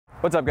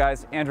What's up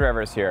guys, Andrew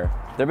Evers here.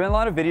 There have been a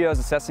lot of videos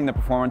assessing the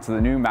performance of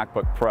the new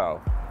MacBook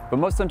Pro, but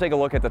most of them take a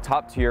look at the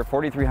top tier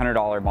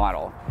 $4,300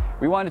 model.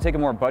 We wanted to take a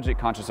more budget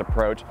conscious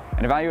approach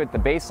and evaluate the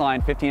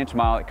baseline 15-inch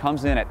model that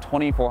comes in at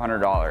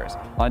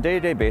 $2,400. On a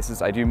day-to-day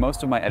basis, I do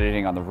most of my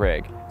editing on the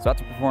rig, so that's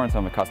a performance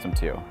I'm accustomed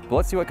to. But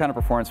let's see what kind of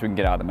performance we can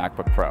get out of the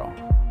MacBook Pro.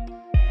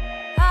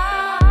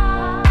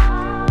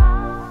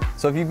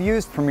 So if you've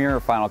used Premiere or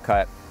Final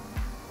Cut,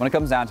 when it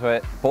comes down to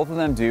it, both of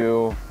them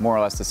do more or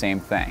less the same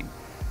thing.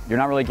 You're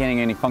not really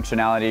gaining any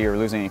functionality or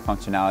losing any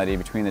functionality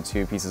between the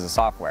two pieces of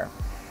software.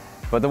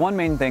 But the one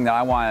main thing that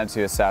I wanted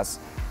to assess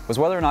was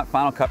whether or not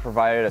Final Cut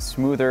provided a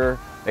smoother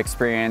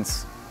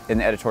experience in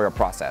the editorial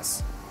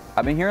process.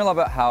 I've been hearing a lot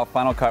about how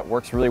Final Cut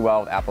works really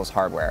well with Apple's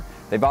hardware.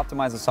 They've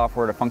optimized the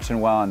software to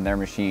function well on their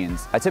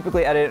machines. I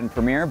typically edit in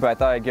Premiere, but I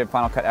thought I'd give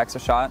Final Cut X a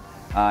shot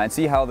and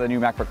see how the new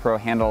MacBook Pro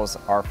handles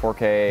our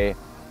 4K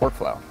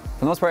workflow.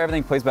 For the most part,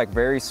 everything plays back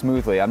very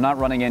smoothly. I'm not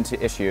running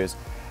into issues,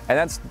 and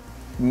that's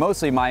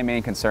mostly my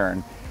main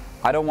concern.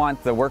 I don't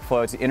want the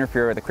workflow to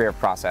interfere with the creative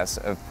process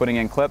of putting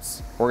in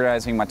clips,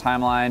 organizing my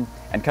timeline,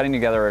 and cutting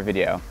together a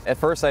video. At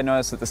first I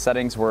noticed that the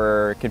settings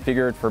were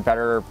configured for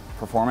better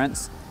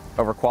performance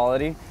over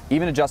quality.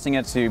 Even adjusting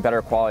it to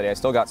better quality, I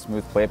still got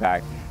smooth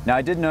playback. Now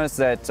I did notice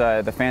that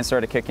the fan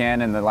started to kick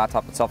in and the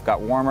laptop itself got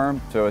warmer,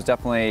 so it was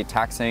definitely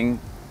taxing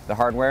the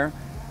hardware,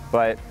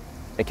 but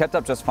it kept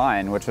up just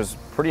fine, which was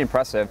pretty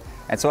impressive.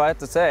 And so I have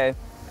to say,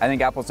 I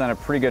think Apple's done a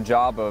pretty good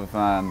job of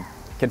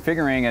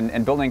configuring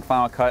and building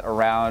Final Cut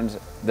around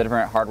the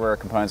different hardware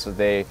components that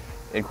they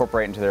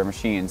incorporate into their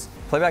machines.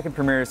 Playback in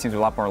Premiere seems a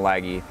lot more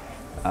laggy.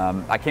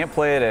 I can't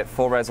play it at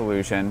full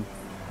resolution,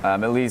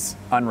 at least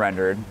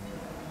unrendered.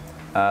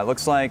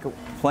 Looks like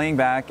playing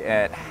back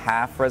at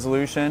half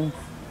resolution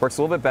works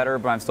a little bit better,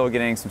 but I'm still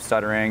getting some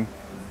stuttering,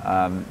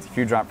 a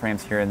few drop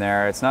frames here and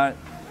there. It's not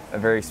a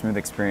very smooth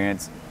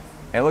experience.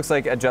 It looks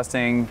like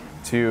adjusting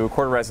to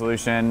quarter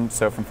resolution,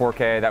 so from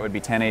 4K that would be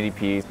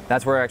 1080p.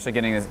 That's where we're actually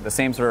getting the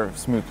same sort of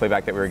smooth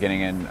playback that we were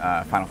getting in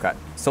Final Cut.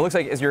 So it looks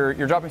like as you're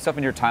dropping stuff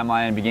into your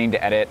timeline and beginning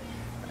to edit,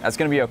 that's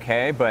going to be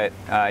okay, but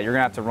you're going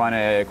to have to run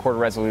a quarter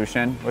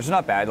resolution, which is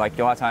not bad. Like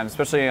a lot of times,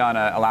 especially on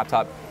a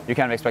laptop, you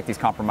kind of expect these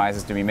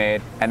compromises to be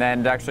made. And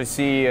then to actually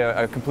see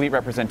a complete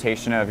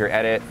representation of your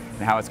edit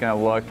and how it's going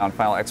to look on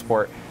final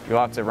export, you'll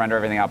have to render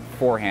everything out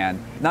beforehand.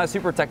 Not a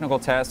super technical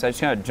test. I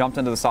just kind of jumped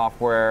into the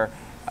software,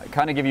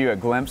 kind of give you a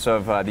glimpse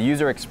of the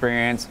user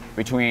experience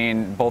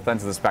between both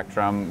ends of the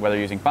spectrum, whether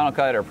you're using Final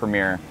Cut or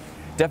Premiere.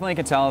 Definitely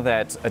can tell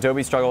that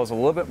Adobe struggles a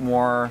little bit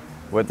more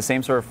with the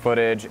same sort of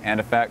footage and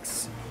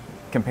effects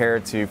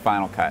compared to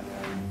Final Cut.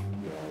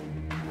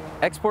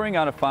 Exporting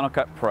out of Final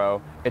Cut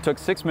Pro, it took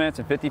 6 minutes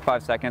and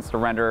 55 seconds to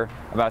render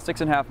about a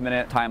 6.5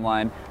 minute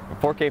timeline of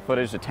 4K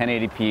footage to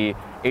 1080p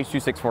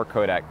H.264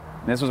 codec.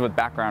 And this was with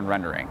background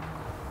rendering.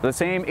 For the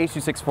same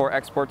H.264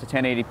 export to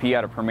 1080p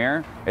out of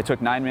Premiere, it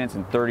took 9 minutes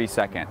and 30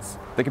 seconds.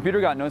 The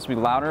computer got noticeably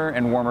louder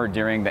and warmer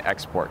during the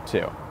export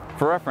too.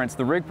 For reference,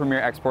 the rig Premiere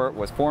export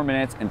was 4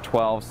 minutes and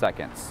 12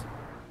 seconds.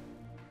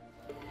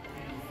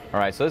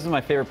 Alright, so this is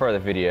my favorite part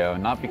of the video,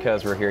 not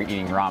because we're here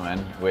eating ramen,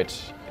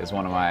 which is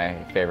one of my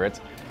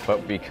favorites,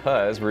 but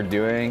because we're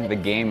doing the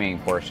gaming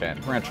portion.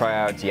 We're going to try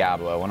out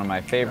Diablo, one of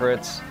my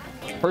favorites.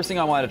 First thing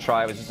I wanted to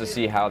try was just to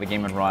see how the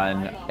game would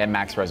run at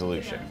max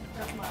resolution.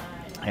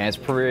 And it's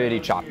pretty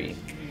choppy.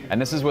 And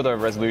this is with a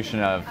resolution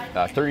of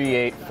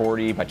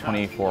 3840 by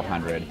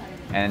 2400.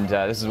 And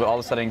this is with all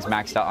the settings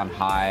maxed out on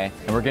high.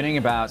 And we're getting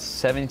about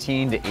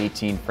 17 to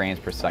 18 frames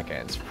per second.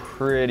 It's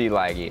pretty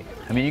laggy.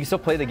 I mean, you can still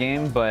play the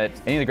game, but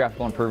any of the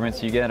graphical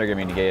improvements you get are going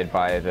to be negated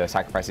by the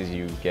sacrifices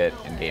you get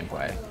in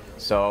gameplay.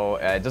 So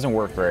it doesn't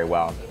work very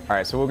well. All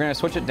right, so we're going to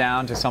switch it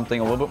down to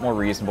something a little bit more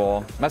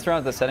reasonable. Messed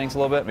around with the settings a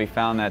little bit, we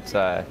found that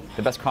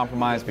the best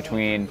compromise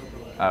between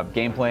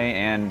gameplay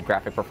and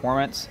graphic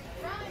performance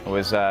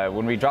was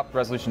when we dropped the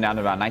resolution down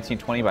to about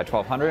 1920 by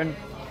 1200,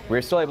 we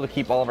were still able to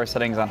keep all of our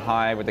settings on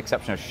high with the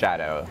exception of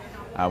shadow.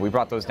 We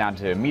brought those down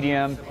to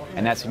medium,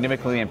 and that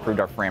significantly improved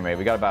our frame rate.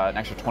 We got about an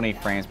extra 20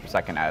 frames per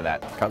second out of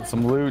that. Got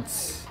some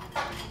loots.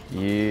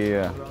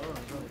 Yeah.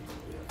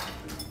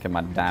 Get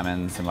my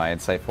diamonds and my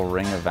insightful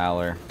ring of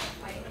valor.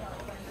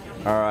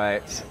 All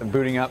right,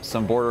 booting up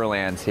some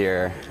Borderlands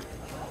here.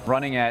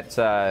 Running at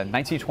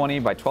 1920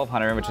 by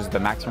 1200, which is the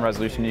maximum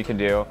resolution you can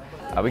do.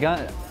 We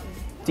got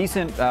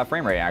decent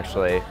frame rate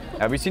actually.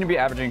 We seem to be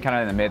averaging kind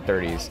of in the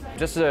mid-30s.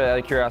 Just out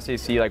of curiosity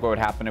to see like what would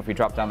happen if we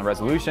dropped down the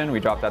resolution. We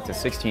dropped that to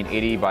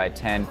 1680 by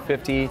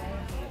 1050,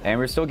 and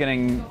we're still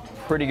getting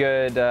pretty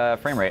good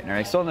frame rate.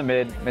 And still in the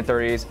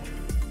mid-30s.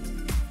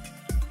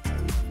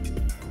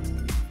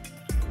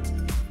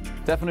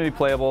 Definitely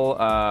playable.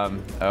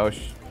 Damn,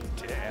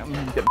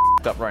 I'm getting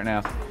up right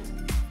now.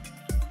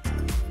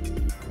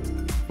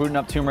 Booting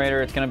up Tomb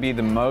Raider, it's going to be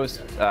the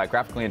most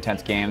graphically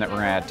intense game that we're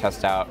going to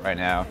test out right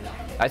now.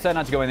 I decided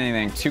not to go with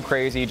anything too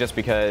crazy just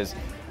because,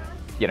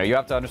 you know, you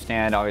have to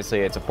understand, obviously,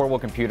 it's a portable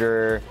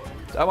computer.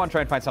 So I want to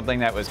try and find something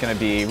that was going to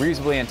be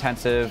reasonably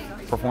intensive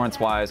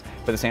performance-wise,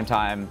 but at the same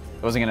time,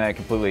 it wasn't going to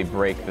completely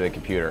break the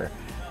computer.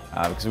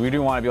 because we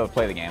do want to be able to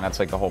play the game. That's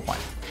like the whole point.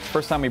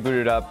 First time we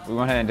booted up, we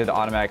went ahead and did the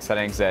automatic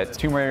settings that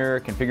Tomb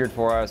Raider configured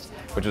for us,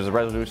 which was a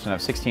resolution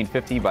of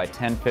 1650 by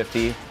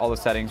 1050. All the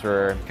settings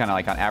were kind of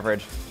like on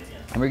average.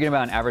 And we're getting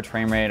about an average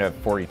frame rate of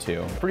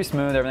 42. Pretty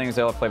smooth, everything is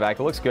able to play back.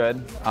 It looks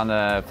good. On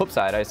the flip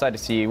side, I decided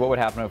to see what would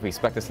happen if we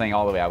spec this thing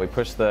all the way out. We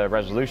pushed the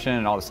resolution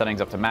and all the settings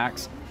up to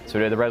max. So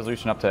we did the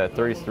resolution up to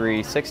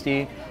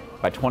 3360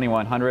 by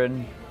 2100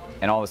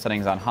 and all the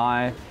settings on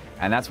high.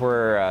 And that's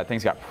where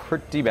things got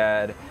pretty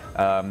bad.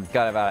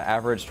 Got about an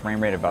average frame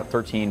rate of about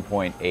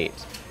 13.8.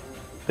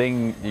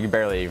 You can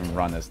barely even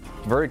run this.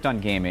 Verdict on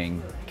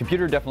gaming.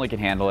 Computer definitely can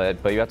handle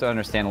it, but you have to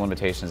understand the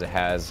limitations it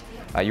has.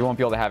 You won't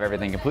be able to have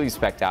everything completely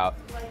spec'd out.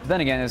 But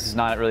then again, this is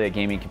not really a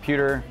gaming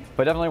computer,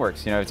 but it definitely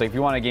works. You know, it's like if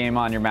you want to game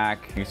on your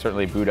Mac, you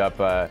certainly boot up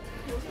a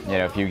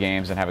few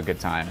games and have a good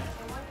time.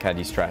 Kind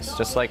of de-stress,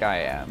 just like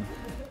I am.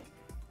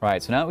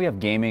 Right, so now that we have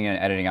gaming and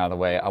editing out of the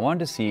way, I wanted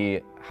to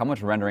see how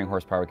much rendering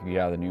horsepower we could get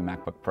out of the new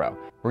MacBook Pro.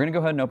 We're gonna go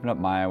ahead and open up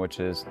Maya, which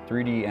is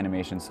 3D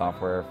animation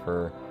software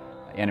for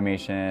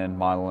animation,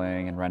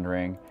 modeling, and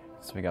rendering.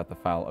 So we got the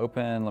file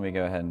open. Let me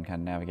go ahead and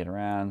kind of navigate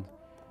around.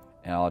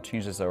 And I'll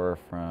change this over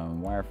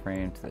from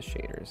wireframe to the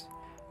shaders.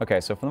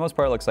 Okay, so for the most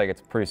part, it looks like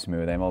it's pretty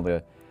smooth. I'm able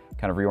to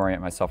kind of reorient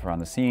myself around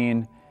the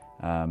scene,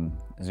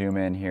 zoom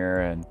in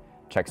here and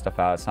check stuff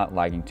out. It's not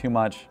lagging too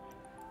much,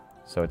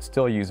 so it's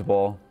still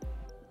usable.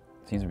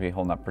 Seems to be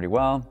holding up pretty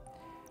well.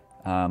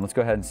 Let's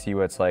go ahead and see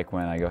what it's like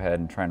when I go ahead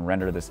and try and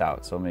render this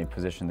out. So let me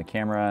position the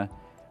camera.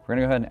 We're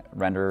gonna go ahead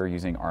and render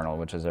using Arnold,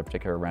 which is a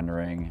particular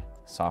rendering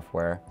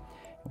software.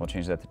 We'll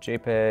change that to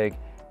JPEG.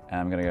 And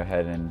I'm gonna go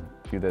ahead and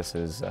do this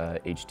as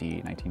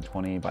HD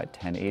 1920 by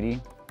 1080.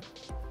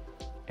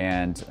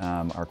 And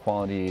our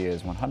quality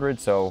is 100,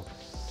 so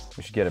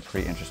we should get a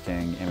pretty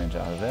interesting image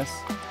out of this.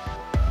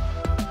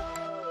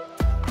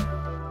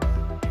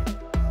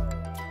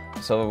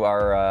 So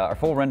our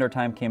full render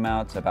time came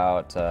out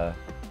about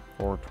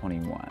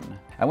 4:21.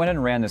 I went ahead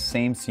and ran the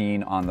same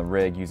scene on the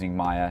rig using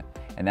Maya,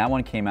 and that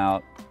one came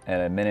out at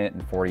 1 minute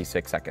and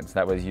 46 seconds.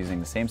 That was using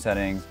the same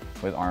settings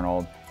with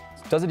Arnold.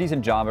 It does a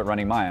decent job at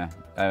running Maya.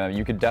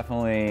 You could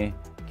definitely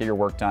get your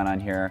work done on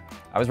here.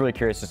 I was really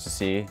curious just to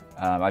see.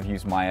 I've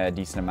used Maya a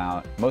decent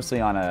amount, mostly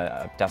on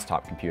a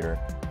desktop computer.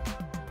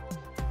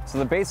 So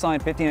the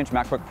baseline 15-inch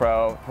MacBook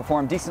Pro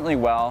performed decently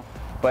well,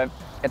 but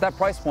at that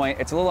price point,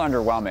 it's a little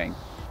underwhelming.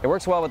 It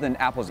works well within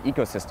Apple's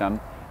ecosystem,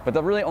 but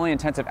the really only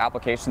intensive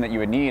application that you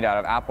would need out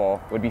of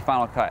Apple would be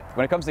Final Cut.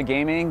 When it comes to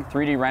gaming,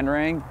 3D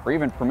rendering, or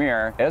even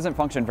Premiere, it doesn't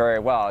function very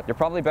well. You're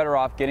probably better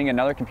off getting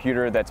another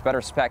computer that's better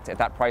spec'd at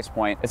that price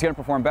point. It's gonna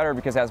perform better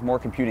because it has more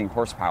computing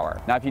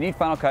horsepower. Now, if you need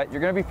Final Cut, you're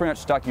gonna be pretty much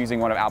stuck using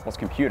one of Apple's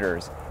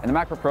computers, and the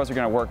MacBook Pros are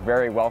gonna work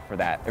very well for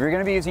that. If you're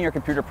gonna be using your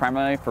computer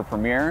primarily for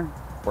Premiere,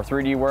 or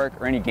 3D work,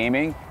 or any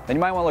gaming, then you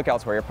might want to look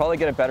elsewhere. You'll probably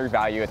get a better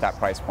value at that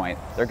price point.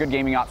 There are good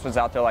gaming options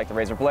out there like the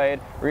Razer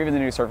Blade, or even the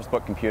new Surface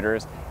Book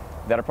computers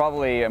that are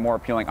probably a more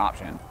appealing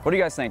option. What do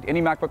you guys think?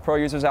 Any MacBook Pro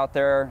users out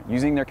there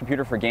using their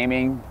computer for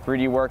gaming,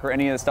 3D work, or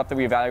any of the stuff that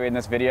we evaluated in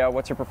this video?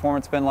 What's your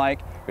performance been like?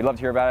 We'd love to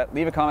hear about it.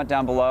 Leave a comment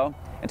down below.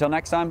 Until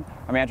next time,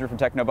 I'm Andrew from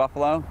Techno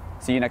Buffalo.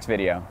 See you next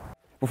video.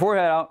 Before we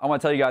head out, I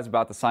want to tell you guys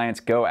about the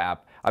Science Go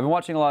app. I've been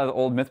watching a lot of the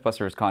old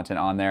Mythbusters content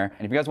on there,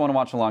 and if you guys want to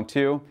watch along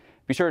too,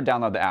 be sure to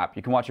download the app.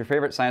 You can watch your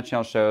favorite Science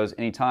Channel shows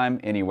anytime,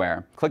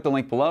 anywhere. Click the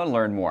link below to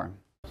learn more.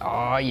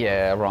 Oh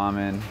yeah,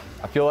 ramen.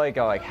 I feel like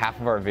half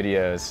of our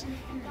videos,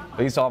 at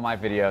least all my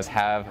videos,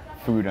 have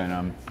food in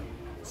them.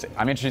 So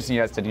I'm introducing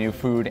you guys to new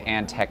food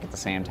and tech at the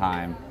same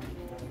time.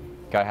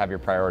 Gotta have your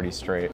priorities straight.